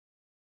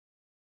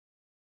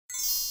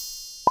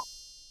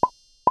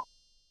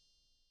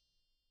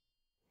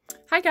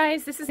Hi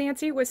guys, this is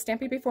Nancy with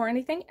Stampy Before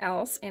Anything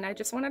Else, and I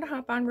just wanted to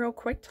hop on real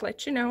quick to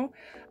let you know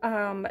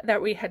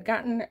that we had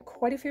gotten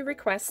quite a few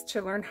requests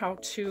to learn how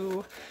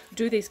to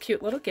do these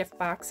cute little gift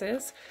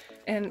boxes,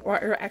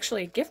 or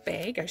actually a gift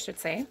bag, I should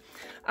say.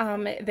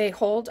 They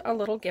hold a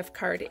little gift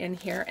card in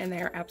here, and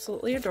they're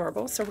absolutely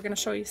adorable, so we're going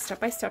to show you step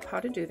by step how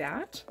to do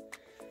that.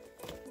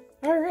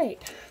 All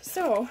right,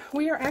 so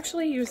we are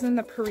actually using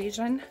the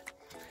Parisian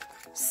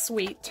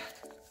suite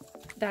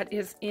that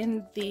is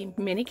in the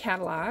mini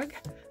catalog,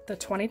 the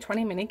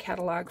 2020 mini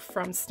catalog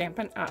from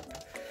Stampin'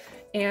 Up.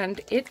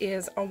 And it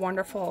is a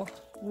wonderful,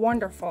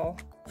 wonderful,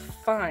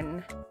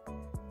 fun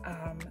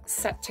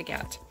set to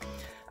get.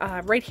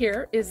 Right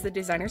here is the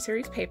designer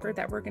series paper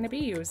that we're going to be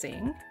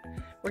using.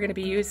 We're going to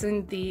be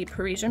using the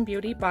Parisian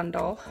Beauty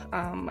bundle.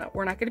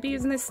 We're not going to be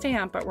using the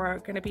stamp, but we're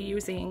going to be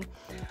using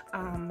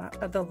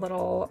the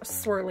little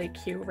swirly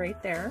cue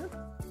right there.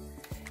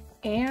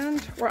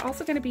 And we're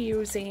also going to be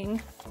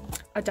using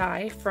a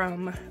die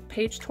from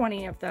page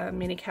 20 of the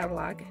mini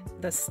catalog,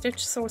 the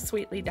Stitch So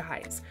Sweetly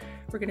dies.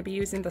 We're going to be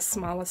using the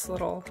smallest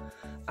little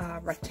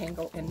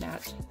rectangle in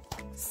that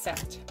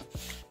set.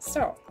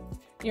 So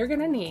you're going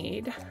to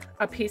need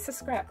a piece of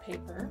scrap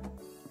paper,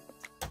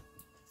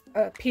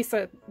 a piece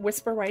of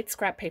Whisper White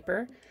scrap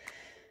paper,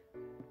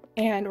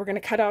 and we're going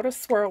to cut out a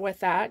swirl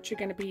with that. You're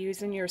going to be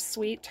using your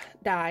sweet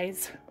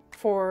dies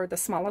for the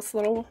smallest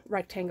little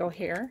rectangle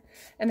here,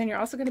 and then you're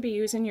also going to be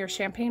using your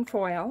champagne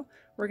foil.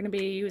 We're going to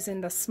be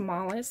using the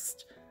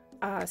smallest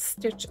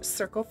stitch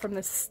circle from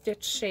the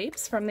Stitch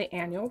Shapes from the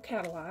annual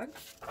catalog.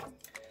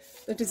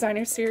 The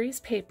designer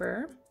series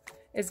paper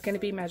is going to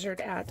be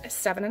measured at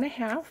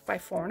 7.5 by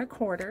 4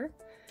 1/4,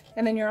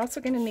 and then you're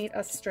also going to need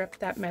a strip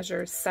that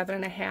measures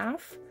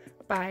 7.5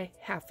 by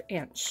 1/2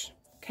 inch.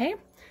 Okay,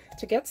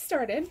 to get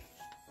started,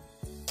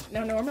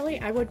 now normally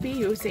I would be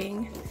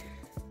using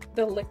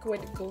the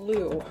liquid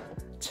glue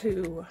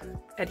to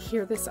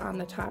adhere this on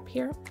the top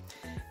here,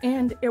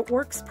 and it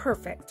works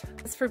perfect.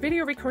 As for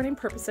video recording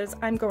purposes,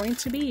 I'm going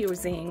to be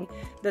using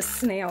the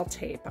snail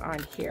tape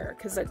on here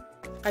because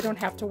I don't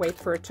have to wait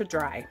for it to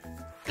dry.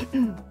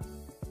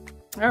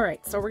 All right,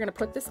 so we're going to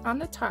put this on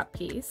the top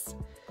piece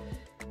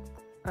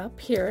up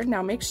here.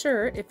 Now make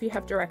sure, if you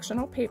have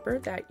directional paper,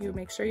 that you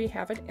make sure you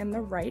have it in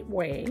the right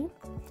way.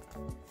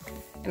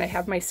 And I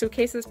have my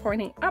suitcases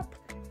pointing up,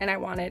 and I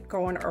want it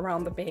going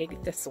around the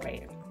bag this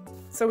way.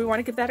 So we want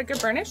to give that a good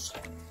burnish.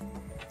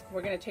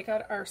 We're going to take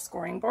out our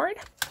scoring board,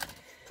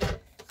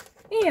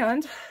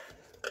 and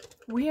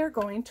we are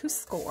going to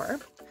score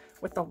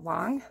with the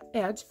long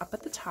edge up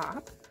at the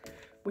top.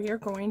 We are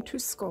going to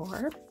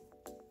score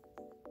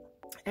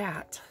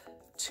at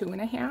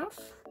 2.5,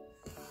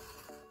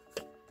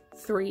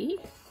 3,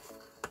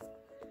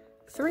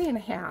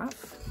 3.5.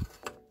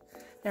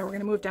 Now we're going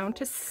to move down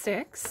to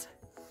 6,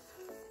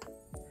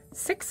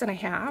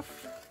 6.5,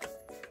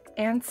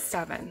 and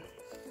 7.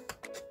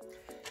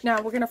 Now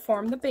we're going to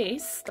form the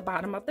base, the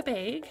bottom of the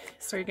bag.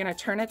 So you're going to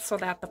turn it so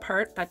that the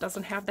part that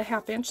doesn't have the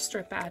 1/2 inch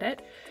strip at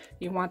it,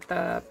 you want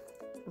the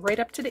right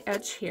up to the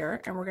edge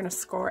here, and we're going to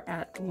score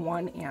at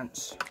 1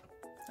 inch.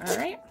 All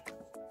right.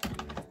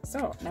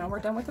 So now we're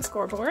done with the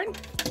scoreboard.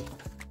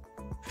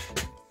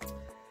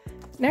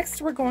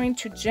 Next, we're going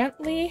to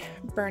gently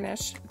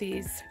burnish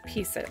these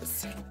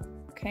pieces.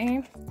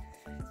 Okay.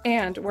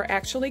 And we're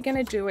actually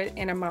going to do it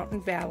in a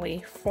Mountain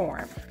Valley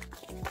form.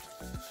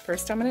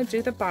 First, I'm going to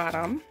do the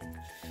bottom.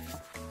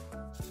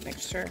 Make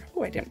sure,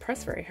 oh, I didn't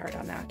press very hard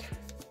on that.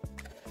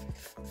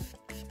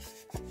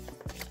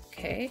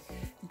 Okay,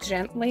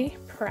 gently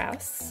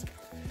press.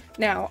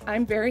 Now,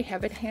 I'm very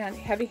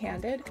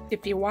heavy-handed.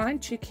 If you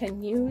want, you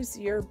can use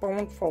your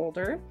bone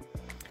folder.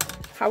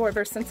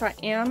 However, since I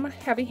am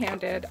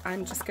heavy-handed,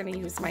 I'm just going to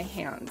use my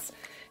hands.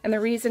 And the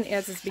reason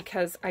is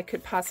because I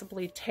could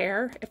possibly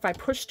tear, if I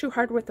push too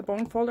hard with the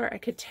bone folder, I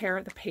could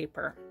tear the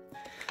paper.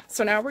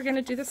 So now we're going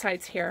to do the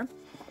sides here,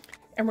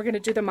 and we're going to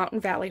do the Mountain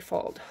Valley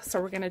fold.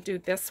 So we're going to do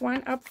this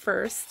one up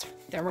first,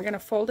 then we're going to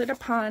fold it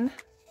upon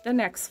the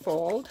next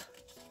fold,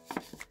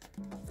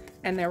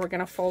 and then we're going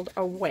to fold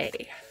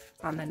away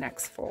on the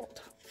next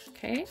fold.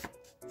 Okay?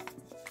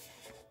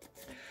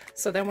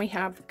 So then we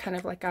have kind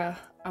of like a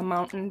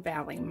Mountain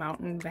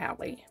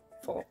Valley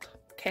fold.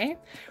 Okay,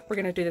 we're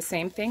going to do the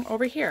same thing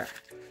over here.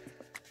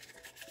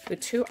 The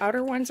two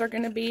outer ones are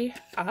going to be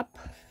up.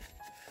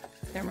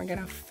 Then we're going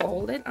to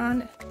fold it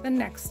on the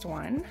next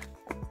one.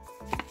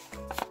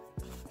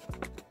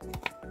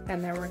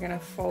 And then we're going to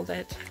fold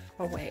it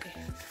away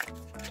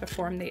to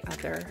form the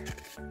other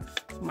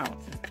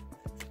mountain.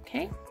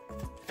 Okay,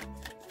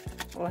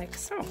 like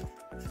so.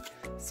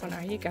 So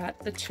now you got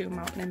the two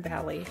Mountain and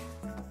Valley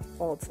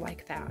folds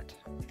like that.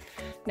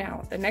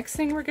 Now, the next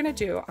thing we're going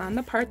to do on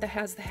the part that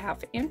has the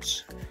 1/2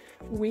 inch,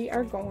 we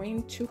are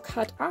going to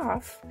cut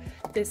off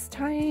this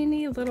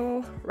tiny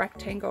little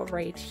rectangle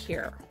right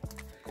here.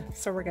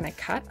 So we're going to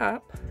cut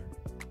up,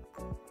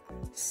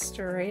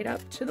 straight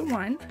up to the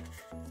 1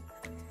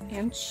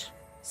 inch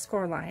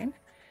score line.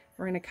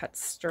 We're going to cut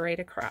straight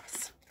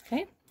across,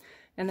 okay?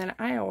 And then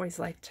I always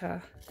like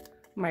to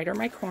miter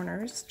my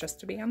corners just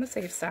to be on the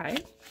safe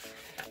side.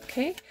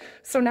 Okay,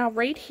 so now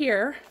right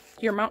here,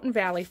 your Mountain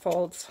Valley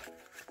folds,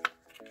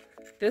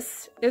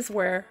 this is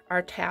where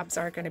our tabs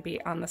are going to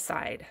be on the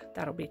side.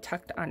 That'll be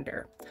tucked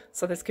under.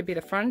 So this could be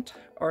the front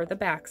or the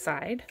back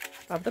side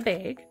of the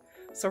bag.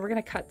 So we're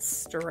going to cut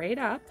straight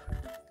up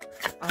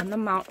on the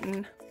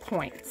mountain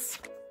points.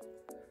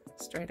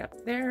 Straight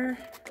up there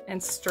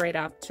and straight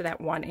up to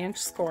that 1-inch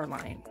score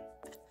line.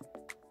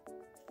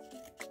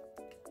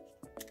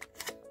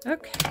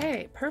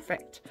 Okay,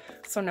 perfect.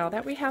 So now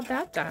that we have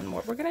that done,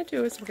 what we're going to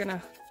do is we're going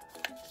to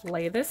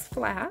lay this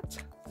flat,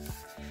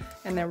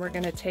 and then we're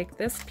going to take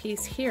this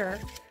piece here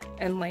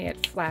and lay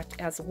it flat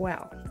as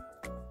well.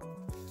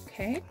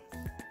 Okay,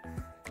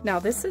 now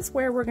this is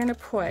where we're going to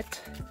put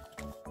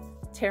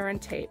tear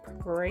and tape,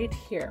 right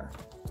here.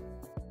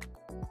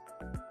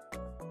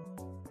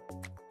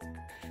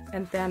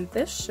 And then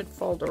this should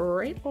fold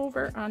right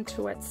over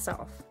onto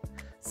itself.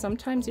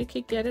 Sometimes you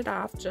could get it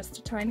off just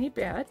a tiny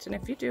bit, and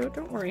if you do,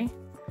 don't worry.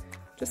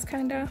 Just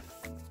kind of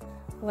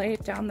lay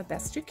it down the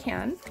best you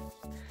can.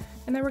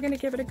 And then we're going to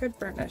give it a good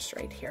burnish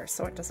right here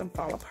so it doesn't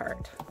fall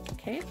apart.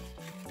 Okay,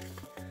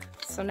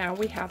 so now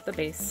we have the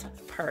base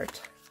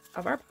part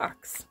of our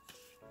box.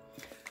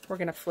 We're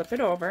going to flip it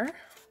over.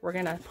 We're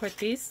going to put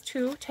these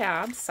two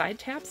tabs, side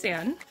tabs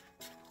in.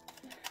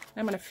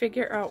 I'm going to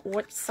figure out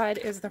what side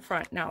is the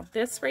front. Now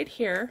this right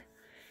here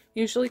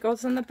usually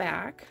goes in the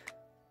back,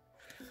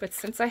 but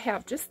since I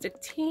have just a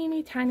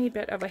teeny tiny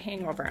bit of a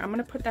hangover, I'm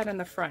going to put that in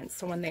the front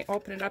so when they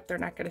open it up, they're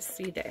not going to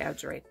see the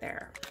edge right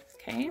there.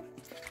 Okay,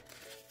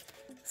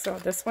 so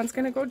this one's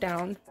going to go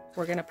down.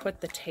 We're going to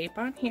put the tape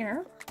on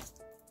here,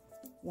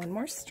 one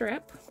more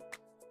strip.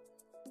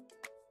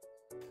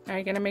 Now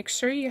you're going to make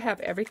sure you have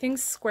everything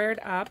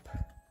squared up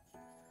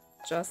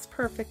just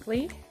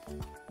perfectly.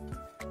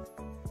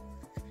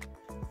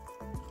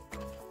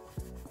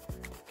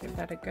 Give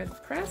that a good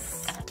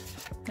press.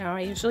 Now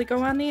I usually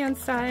go on the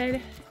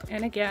inside,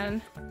 and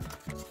again,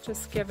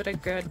 just give it a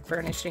good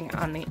burnishing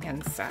on the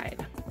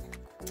inside.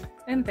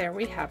 And there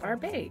we have our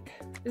bag.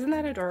 Isn't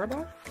that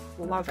adorable?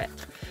 Love it.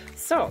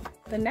 So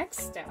the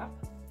next step,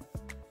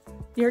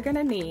 you're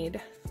gonna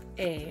need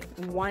a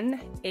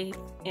 1/8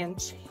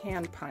 inch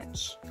hand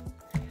punch.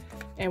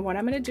 And what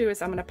I'm gonna do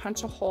is I'm gonna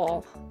punch a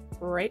hole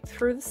right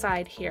through the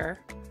side here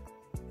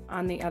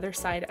on the other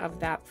side of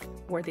that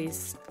where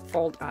these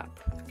fold up.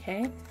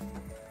 Okay,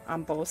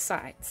 on both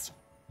sides.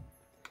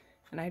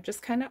 And I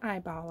just kind of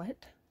eyeball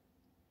it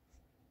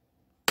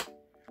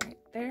right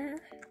there.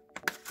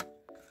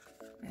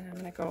 And I'm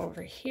going to go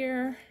over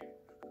here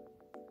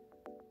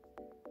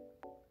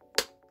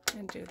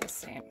and do the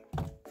same,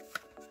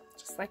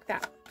 just like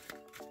that.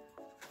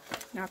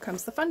 Now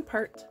comes the fun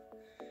part.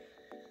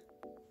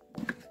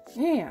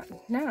 And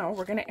now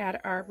we're going to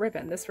add our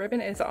ribbon. This ribbon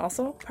is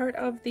also part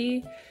of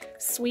the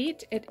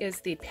suite. It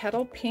is the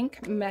Petal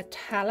Pink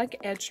Metallic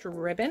Edged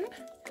Ribbon,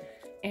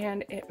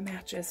 and it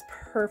matches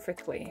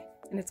perfectly.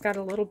 And it's got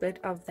a little bit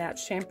of that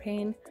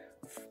champagne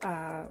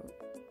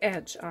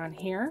edge on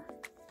here.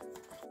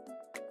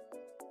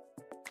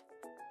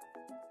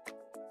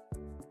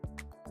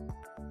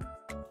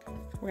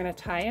 We're going to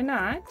tie a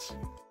knot,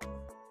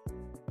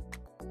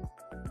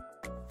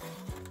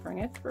 bring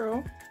it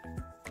through,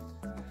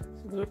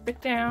 loop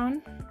it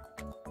down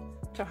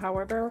to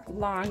however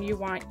long you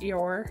want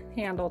your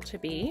handle to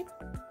be.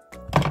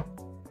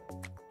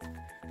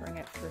 Bring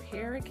it through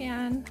here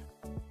again.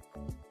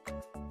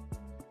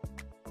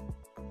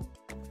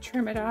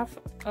 Trim it off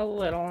a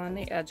little on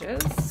the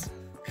edges.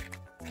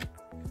 And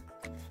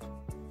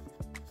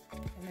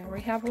there we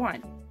have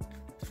one.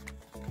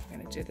 I'm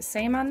going to do the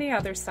same on the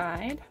other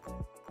side.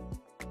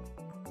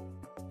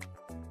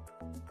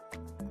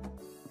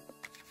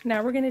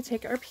 Now we're going to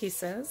take our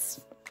pieces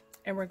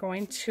and we're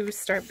going to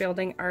start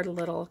building our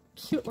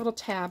cute little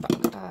tag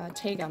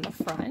on the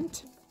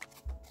front.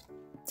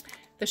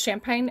 The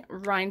champagne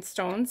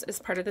rhinestones is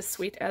part of the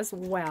suite as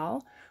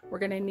well. We're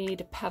going to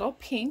need Petal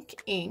Pink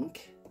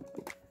ink.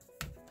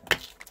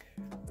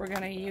 We're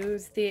going to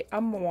use the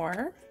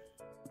Amour.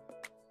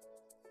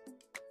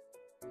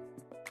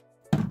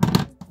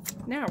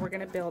 Now we're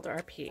going to build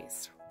our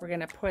piece. We're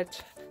going to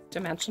put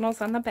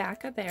dimensionals on the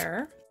back of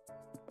there.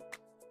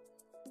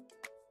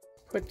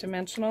 Put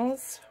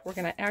dimensionals. We're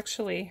going to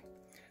actually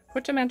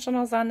put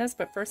dimensionals on this,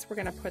 but first we're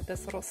going to put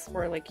this little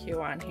swirly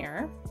Q on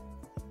here,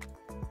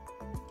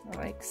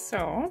 like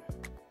so.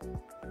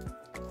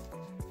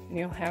 And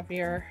you'll have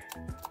your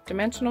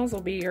dimensionals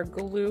will be your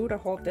glue to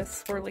hold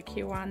this swirly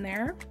Q on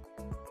there.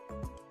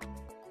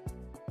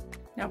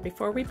 Now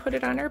before we put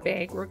it on our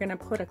bag, we're going to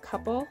put a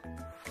couple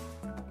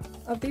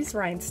of these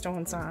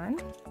rhinestones on.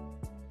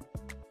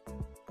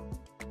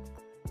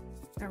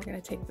 Now we're going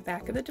to take the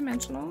back of the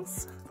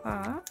dimensionals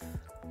off.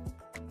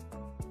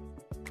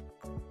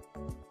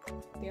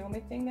 The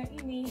only thing that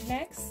you need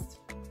next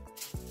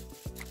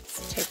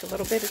is to take a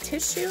little bit of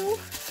tissue,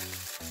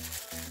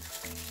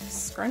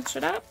 scrunch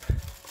it up,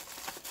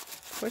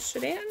 push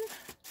it in,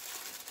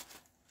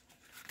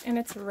 and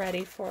it's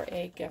ready for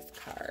a gift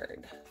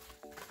card.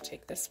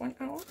 Take this one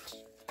out,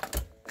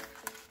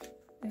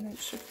 and it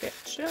should fit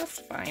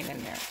just fine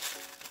in there.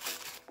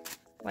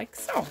 like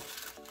so.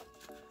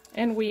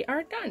 And we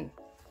are done.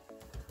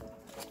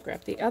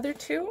 Grab the other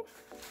two.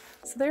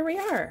 So there we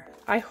are.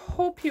 I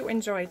hope you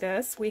enjoy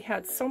this. We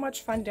had so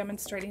much fun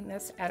demonstrating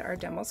this at our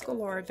Demos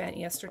Galore event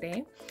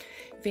yesterday.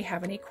 If you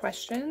have any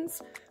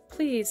questions,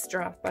 please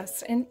drop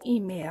us an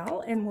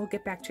email and we'll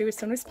get back to you as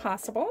soon as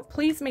possible.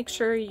 Please make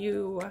sure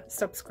you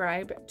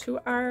subscribe to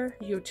our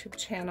YouTube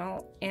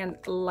channel and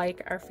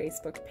like our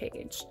Facebook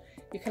page.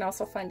 You can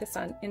also find us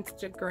on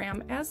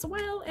Instagram as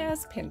well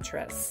as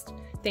Pinterest.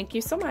 Thank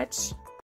you so much.